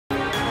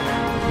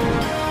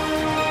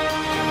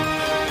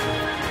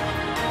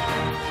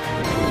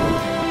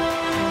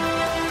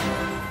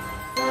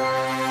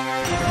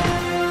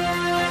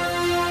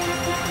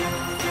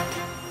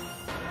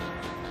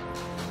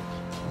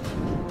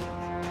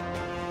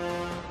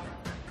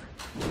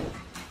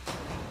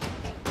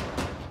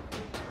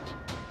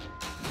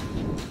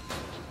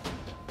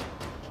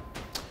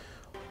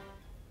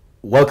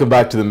Welcome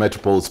back to the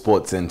Metropol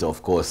Sports Center.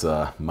 Of course,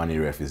 Money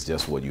Ref is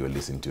just what you are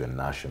listening to in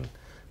Nation.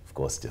 Of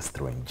course, just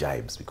throwing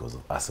jibes because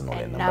of Arsenal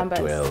and number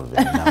 12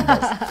 and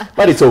numbers.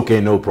 But it's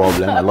okay, no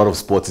problem. A lot of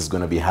sports is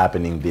going to be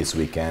happening this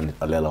weekend.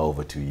 Alela,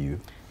 over to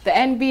you. The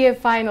NBA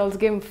Finals,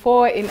 Game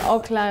 4 in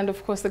Auckland.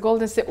 Of course, the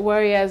Golden State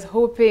Warriors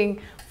hoping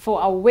for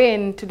a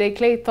win. Today,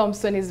 Klay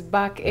Thompson is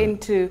back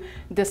into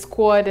the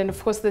squad. And of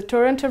course, the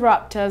Toronto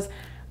Raptors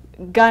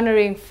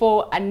garnering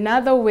for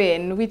another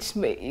win, which,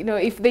 you know,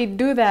 if they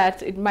do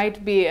that, it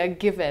might be a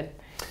given.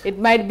 It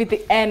might be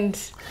the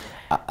end.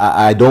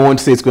 I don't want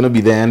to say it's going to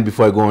be the end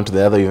before I go on to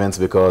the other events,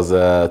 because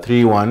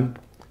 3-1,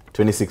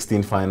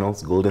 2016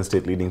 finals, Golden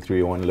State leading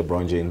 3-1.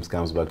 LeBron James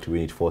comes back to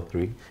win it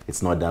 4-3.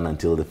 It's not done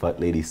until the fat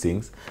lady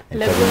sings. And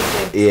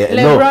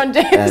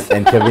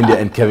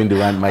Kevin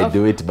Durant might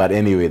do it, but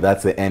anyway,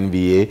 that's the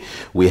NBA.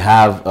 We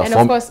have and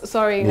of course,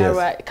 sorry,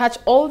 yes. Catch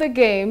all the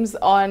games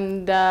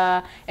on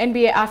the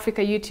NBA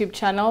Africa YouTube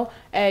channel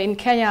in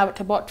Kenya at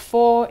about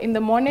 4 in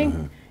the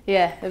morning.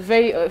 Yeah,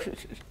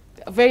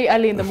 very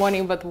early in the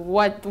morning, but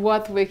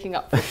worth waking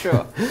up for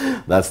sure.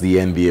 That's the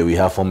NBA. We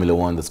have Formula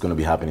 1 that's going to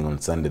be happening on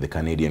Sunday, the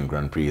Canadian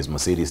Grand Prix. Is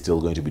Mercedes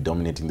still going to be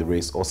dominating the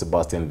race, or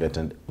Sebastian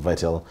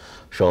Vettel,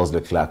 Charles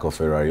Leclerc of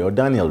Ferrari, or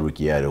Daniel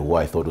Ricciardo, who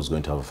I thought was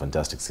going to have a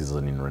fantastic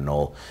season in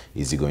Renault?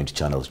 Is he going to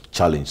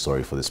challenge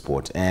for the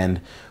sport? And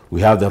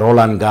we have the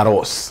Roland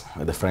Garros,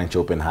 the French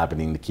Open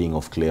happening, the King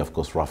of Clay, of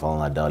course, Rafael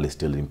Nadal is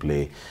still in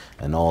play,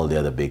 and all the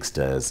other big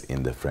stars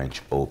in the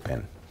French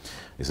Open.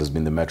 This has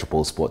been the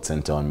Metropol Sports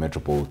Center on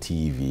Metropol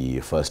TV,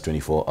 your first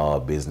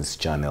 24-hour business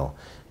channel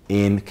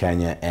in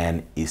Kenya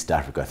and East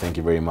Africa. Thank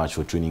you very much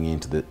for tuning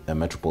in to the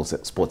Metropol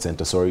Sports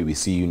Center. We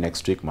see you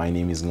next week. My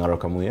name is Ngaro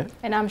Kamuya.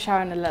 And I'm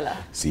Sharon Alela.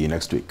 See you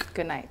next week.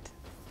 Good night.